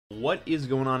What is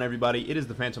going on, everybody? It is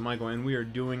the Phantom Michael, and we are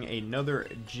doing another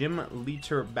gym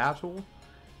leader battle,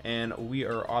 and we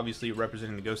are obviously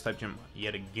representing the ghost type gym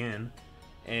yet again,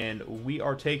 and we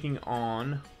are taking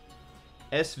on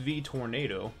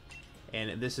SVTornado,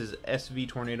 and this is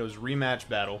SVTornado's rematch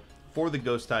battle for the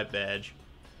ghost type badge,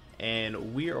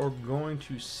 and we are going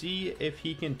to see if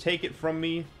he can take it from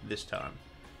me this time.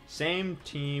 Same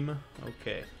team.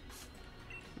 Okay.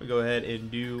 We go ahead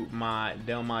and do my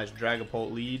Delmai's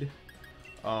Dragapult lead.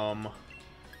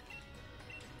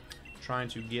 Trying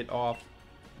to get off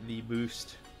the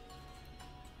boost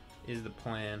is the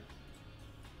plan.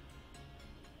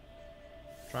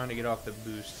 Trying to get off the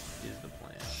boost is the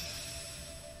plan.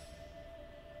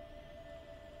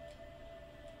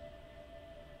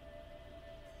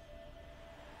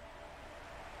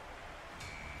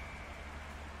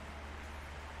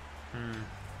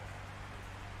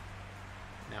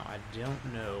 Now, I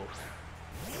don't know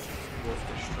what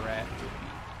the strat would be.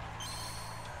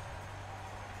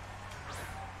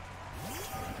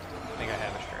 I think I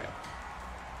have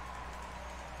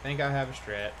a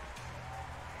strat.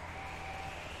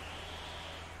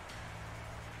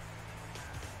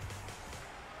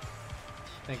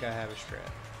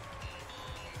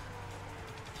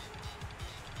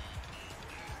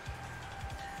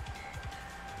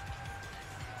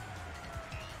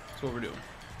 That's what we're doing.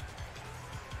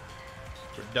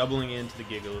 We're doubling into the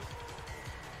Gigalith.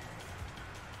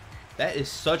 That is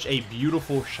such a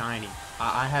beautiful shiny.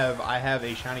 I have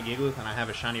a shiny Gigalith and I have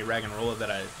a shiny Raggenrola that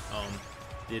I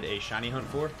did a shiny hunt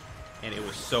for, and it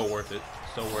was so worth it.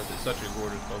 So worth it. Such a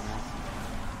gorgeous Pokemon.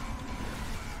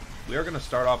 We are going to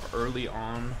start off early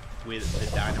on with the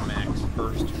Dynamax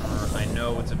first turn. I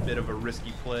know it's a bit of a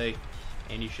risky play,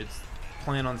 and you should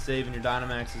plan on saving your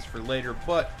Dynamaxes for later,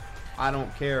 but I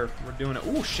don't care. We're doing it.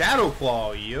 Ooh, Shadow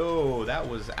Claw. Yo, that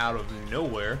was out of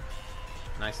nowhere.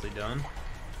 Nicely done.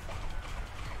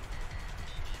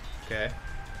 Okay.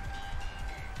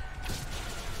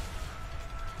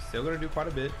 Still gonna do quite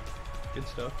a bit. Good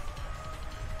stuff.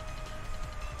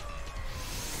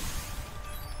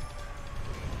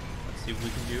 Let's see what we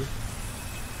can do.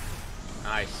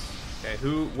 Nice. Okay,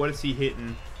 what is he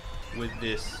hitting with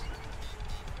this?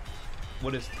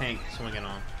 What is Tank swinging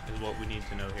on is what we need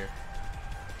to know here.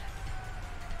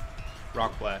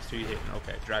 Rock Blast, who are you hitting?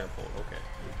 Okay, Dragapult, okay.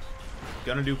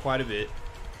 Gonna do quite a bit.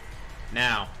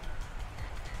 Now,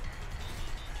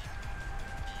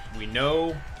 we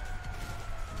know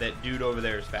that dude over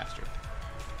there is faster.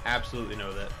 Absolutely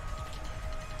know that.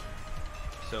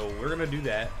 So we're gonna do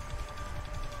that.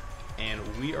 And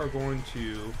we are going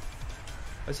to,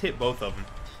 let's hit both of them.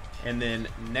 And then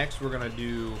next we're gonna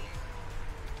do,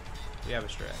 we have a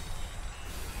strat.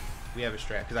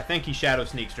 Because I think he Shadow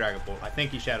Sneaks Dragapult.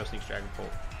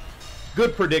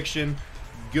 Good prediction.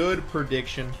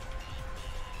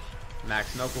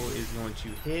 Max Knuckle is going to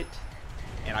hit.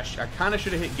 And I kind of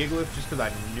should have hit Gigalith just because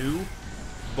I knew.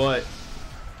 But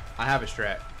I have a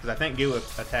strat. Because I think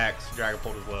Gigalith attacks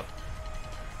Dragapult as well.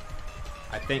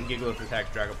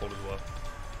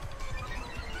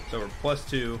 So we're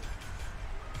 +2.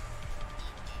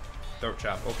 Throat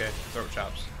Chop. Okay. Throat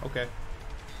Chops. Okay.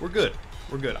 We're good.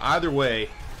 Either way,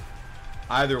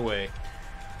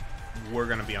 we're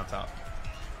going to be on top,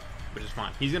 which is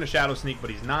fine. He's going to Shadow Sneak, but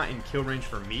he's not in kill range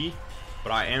for me,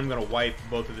 but I am going to wipe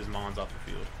both of his Mons off the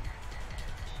field.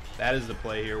 That is the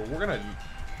play here. We're going to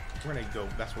go.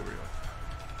 That's what we're doing.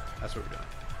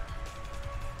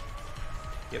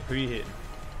 Yep, who are you hitting?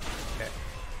 Okay.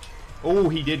 Oh,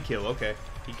 he did kill. Okay.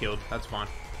 He killed. That's fine.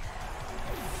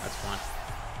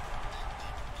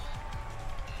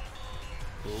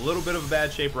 A little bit of a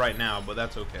bad shape right now, but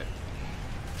that's okay.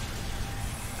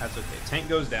 Tank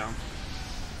goes down.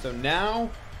 So now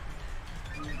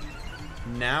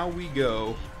we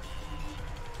go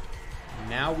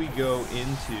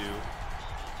into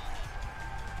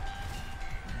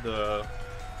the,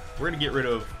 we're gonna get rid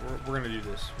of, we're gonna do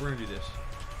this. We're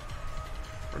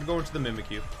gonna go into the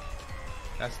Mimikyu.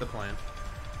 That's the plan.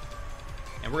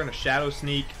 And we're gonna Shadow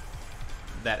Sneak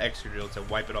that Excadrill to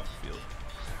wipe it off the field.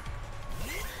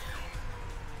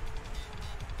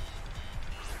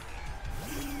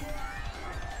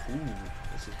 Ooh,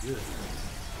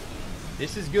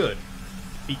 this is good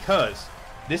because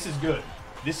this is good.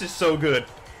 This is so good.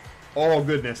 Oh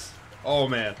goodness. Oh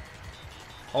man.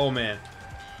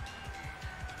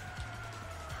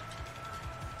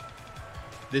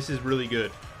 This is really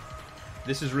good.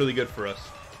 For us.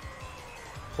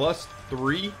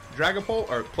 +3 Dragapult,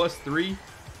 or +3.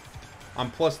 I'm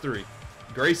 +3.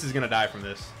 Grace is gonna die from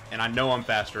this, and I know I'm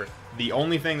faster. The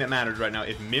only thing that matters right now,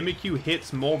 if Mimikyu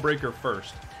hits Mole Breaker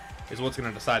first, is what's going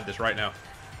to decide this right now.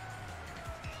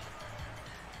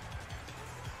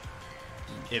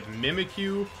 if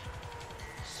Mimikyu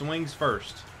swings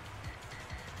first.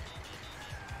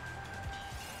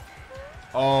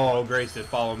 Oh, Grayson,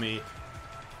 follow me.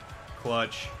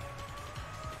 Clutch.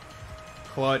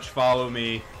 Clutch, follow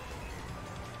me.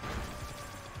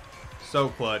 So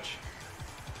clutch.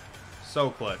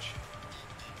 So clutch.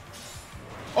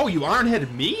 Oh, you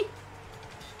iron-headed me?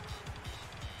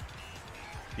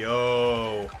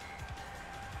 Yo.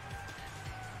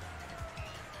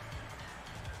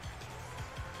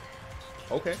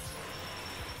 Okay.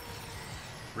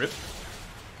 Rip.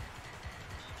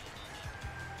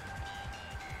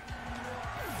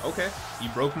 Okay. You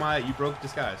broke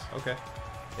disguise. Okay.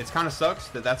 It's kind of sucks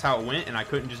that that's how it went and I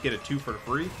couldn't just get a 2 for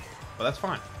free, but that's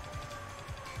fine.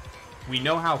 We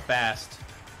know how fast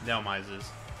Delmise is.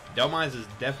 Delmise is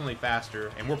definitely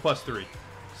faster, and we're +3.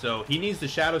 So he needs the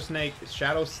Shadow Sneak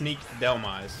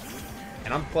Delmise.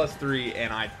 And I'm +3,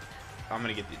 and I'm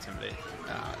gonna get the Intimidate.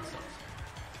 Ah, that sucks.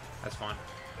 That's fine.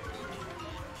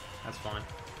 That's fine.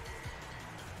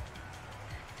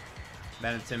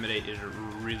 That Intimidate is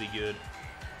really good.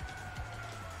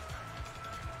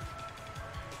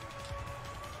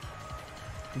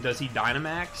 Does he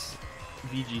Dynamax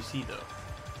VGC though?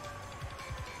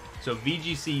 So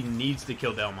VGC needs to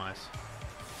kill Delmise.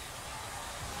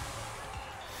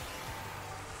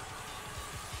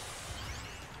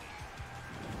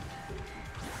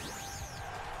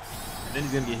 And then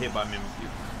he's gonna get hit by Mimikyu.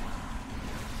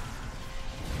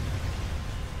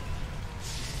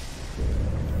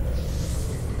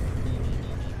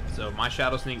 So my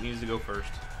Shadow Sneak needs to go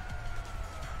first.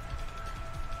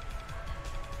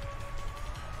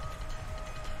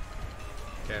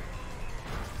 Okay.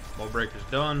 Ball Breaker's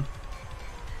done.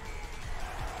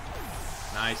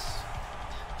 Nice.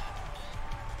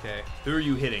 Okay. Who are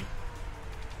you hitting?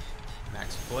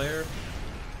 Max Flare.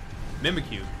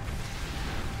 Mimikyu.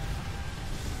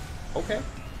 Okay.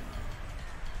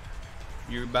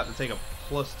 You're about to take a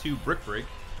 +2 Brick Break.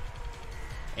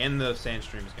 And the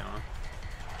Sandstream is gone.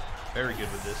 Very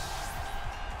good with this.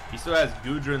 He still has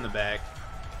Goodra in the back.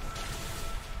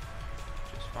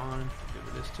 Just fine. Good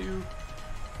with this too.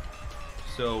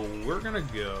 So we're gonna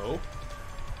go.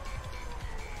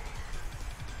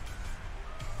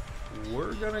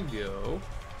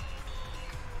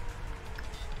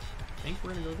 I think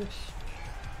we're gonna go this.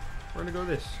 We're gonna go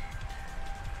this.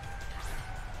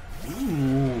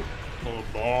 Ooh,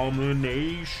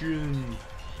 Abomination.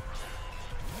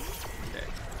 Okay.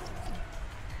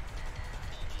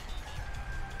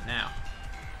 Now.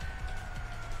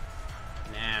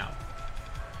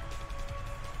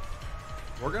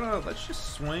 We're gonna, let's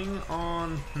just swing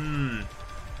on,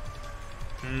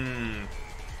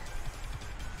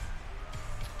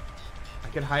 I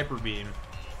could Hyper Beam.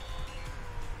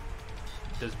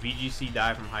 Does VGC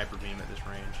die from Hyper Beam at this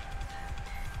range?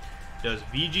 Does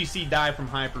VGC die from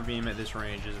Hyper Beam at this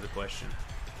range is the question.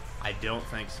 I don't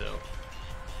think so.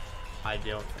 I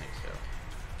don't think so.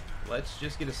 Let's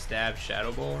just get a stab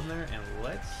Shadow Ball in there, and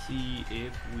let's see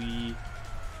if we...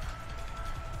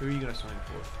 Who are you going to swing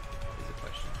for, is the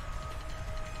question.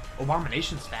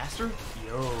 Abomination's faster?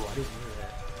 Yo, I didn't know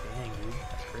that. Dang, dude.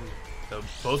 That's crazy. So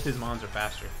both his mons are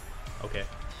faster. Okay.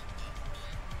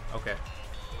 Okay.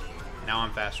 Now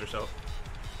I'm faster, so...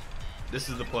 This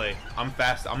is the play. I'm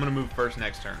fast. I'm gonna move first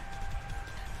next turn.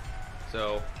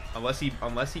 So unless he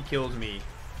kills me,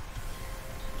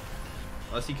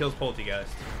 unless he kills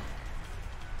Poltegeist.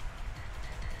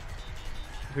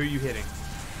 Who are you hitting?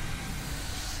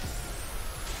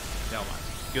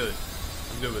 Delmise. Good.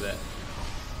 I'm good with that.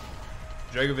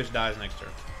 Dragovich dies next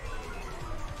turn.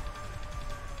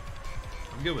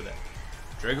 I'm good with that.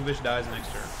 Dragovich dies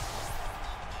next turn.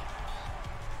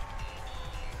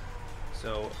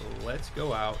 So let's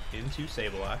go out into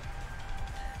Sableye.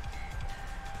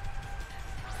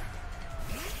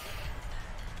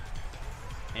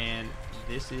 And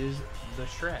this is the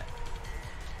strat.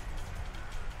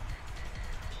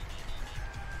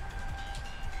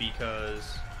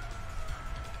 Because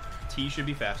T should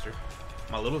be faster.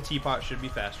 My little teapot should be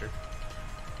faster.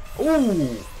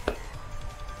 Ooh!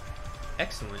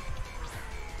 Excellent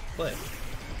play.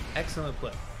 Excellent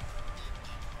play.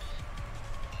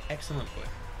 Excellent play.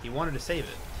 He wanted to save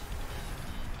it.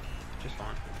 Just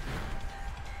fine.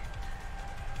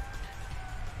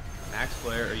 Max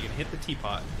Flare, are you gonna hit the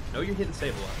teapot? No, you're hitting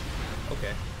Sableye.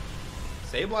 Okay.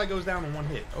 Sableye goes down in one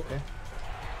hit. Okay.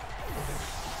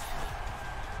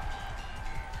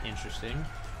 Interesting.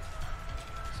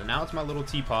 So now it's my little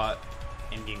teapot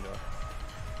and Gengar.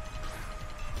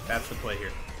 That's the play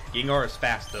here. Gengar is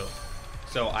fast though.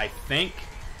 So I think,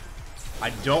 I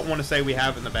don't want to say we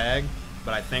have it in the bag,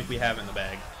 but I think we have it in the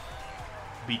bag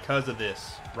because of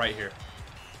this right here.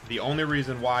 The only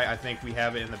reason why I think we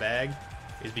have it in the bag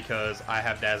is because I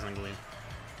have Dazzling Gleam.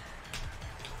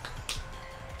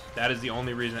 That is the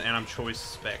only reason, and I'm choice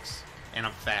specs, and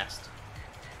I'm fast.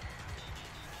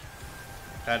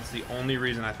 That's the only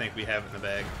reason I think we have it in the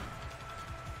bag.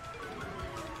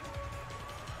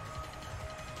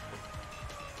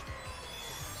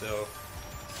 So,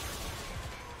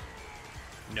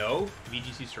 no,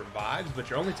 VGC survives, but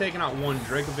you're only taking out one.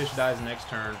 Dracovish dies next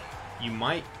turn. You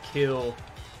might kill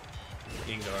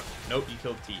Gengar. Nope, you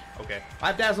killed T. Okay. I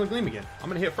have Dazzling Gleam again. I'm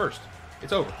going to hit first.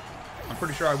 It's over. I'm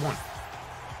pretty sure I won.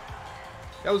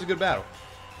 That was a good battle.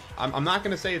 I'm not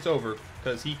going to say it's over,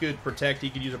 because he could protect, he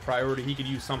could use a priority, he could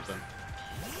use something.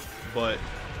 But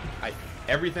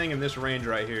everything in this range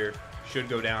right here should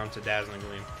go down to Dazzling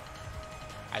Gleam.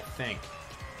 I think.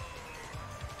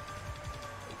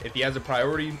 If he has a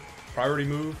priority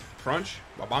move, Crunch,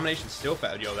 Abomination's still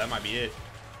fast. Yo, that might be it.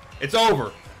 It's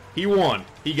over. He won.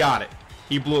 He got it.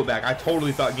 He blew it back. I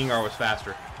totally thought Gengar was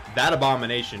faster. That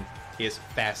Abomination is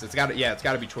fast. It's got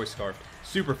to be Choice Scarf.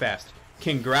 Super fast.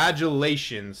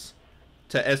 Congratulations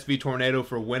to SVTornado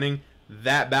for winning.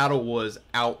 That battle was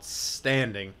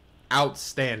outstanding.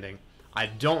 Outstanding. I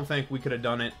don't think we could have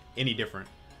done it any different.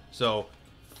 So,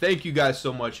 thank you guys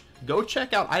so much. Go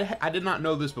check out, I did not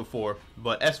know this before,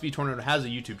 but SVTornado has a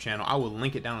YouTube channel. I will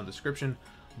link it down in the description.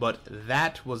 But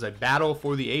that was a battle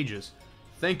for the ages.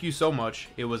 Thank you so much.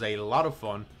 It was a lot of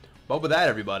fun. But with that,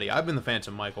 everybody, I've been the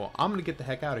Phantom Michael. I'm going to get the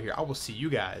heck out of here. I will see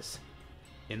you guys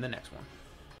in the next one.